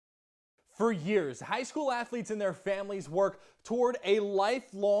For years, high school athletes and their families work toward a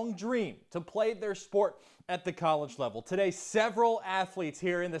lifelong dream to play their sport at the college level. Today, several athletes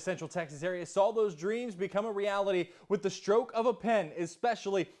here in the Central Texas area saw those dreams become a reality with the stroke of a pen,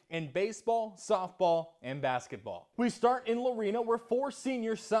 especially in baseball, softball, and basketball. We start in Lorena, where 4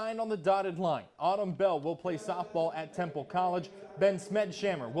 seniors signed on the dotted line. Autumn Bell will play softball at Temple College. Ben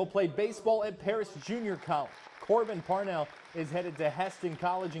Smedshammer will play baseball at Paris Junior College. Corbin Parnell is headed to Heston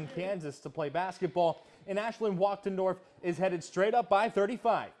College in Kansas to play basketball, and Ashlyn Wachtendorf is headed straight up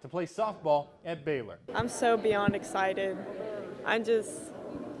I-35 to play softball at Baylor. I'm so beyond excited.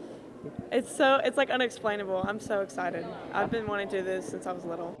 It's like unexplainable. I'm so excited. I've been wanting to do this since I was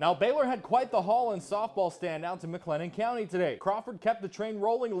little. Now, Baylor had quite the haul in softball standout to McLennan County today. Crawford kept the train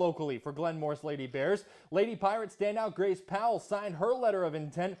rolling locally for Glenmore's Lady Bears. Lady Pirate standout Grace Powell signed her letter of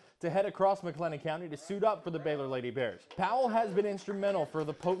intent to head across McLennan County to suit up for the Baylor Lady Bears. Powell has been instrumental for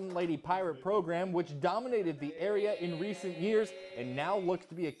the potent Lady Pirate program, which dominated the area in recent years and now looks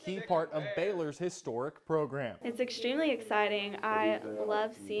to be a key part of Baylor's historic program. It's extremely exciting. I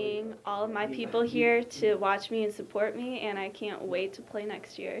love seeing all of my people here to watch me and support me, and I can't wait to play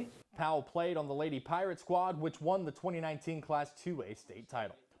next year. Powell played on the Lady Pirate squad, which won the 2019 Class 2A state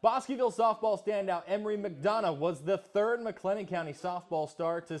title. Bosqueville softball standout Emery McDonough was the 3rd McLennan County softball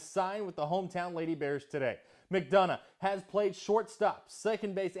star to sign with the hometown Lady Bears today. McDonough has played shortstop,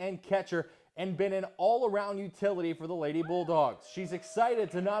 second base, and catcher, and been an all-around utility for the Lady Bulldogs. She's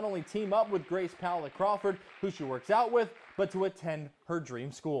excited to not only team up with Grace Powell at Crawford, who she works out with, but to attend her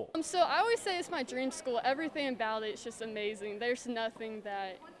dream school. So I always say it's my dream school. Everything about it is just amazing. There's nothing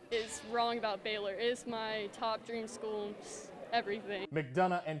that is wrong about Baylor. It's my top dream school. Everything.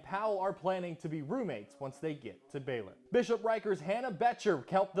 McDonough and Powell are planning to be roommates once they get to Baylor. Bishop Riker's Hannah Betcher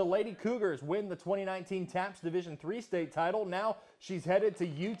helped the Lady Cougars win the 2019 TAPS Division III state title. Now she's headed to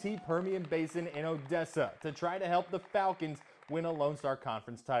UT Permian Basin in Odessa to try to help the Falcons win a Lone Star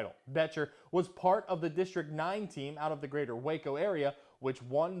Conference title. Betcher was part of the District 9 team out of the greater Waco area, which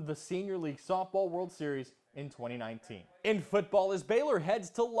won the Senior League Softball World Series in 2019. In football, as Baylor heads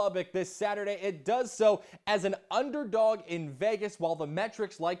to Lubbock this Saturday, it does so as an underdog in Vegas, while the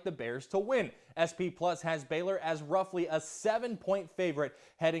metrics like the Bears to win. SP Plus has Baylor as roughly a 7-point favorite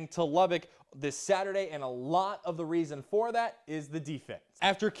heading to Lubbock this Saturday, and a lot of the reason for that is the defense.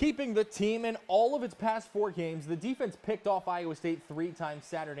 After keeping the team in all of its past 4 games, the defense picked off Iowa State 3 times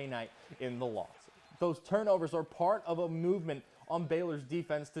Saturday night in the loss. Those turnovers are part of a movement on Baylor's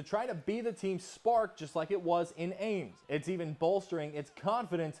defense to try to be the team's spark, just like it was in Ames. It's even bolstering its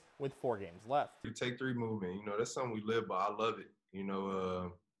confidence with 4 games left. You take 3 movement, that's something we live by. I love it.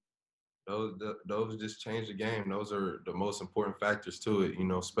 Those just change the game. Those are the most important factors to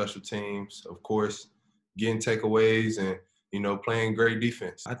it. Special teams, of course, getting takeaways and playing great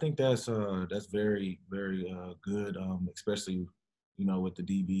defense. I think that's very, very good, especially with the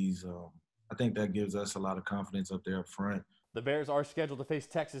DBs. I think that gives us a lot of confidence up there up front. The Bears are scheduled to face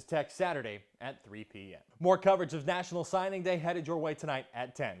Texas Tech Saturday at 3 p.m. More coverage of National Signing Day headed your way tonight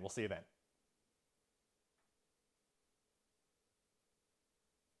at 10. We'll see you then.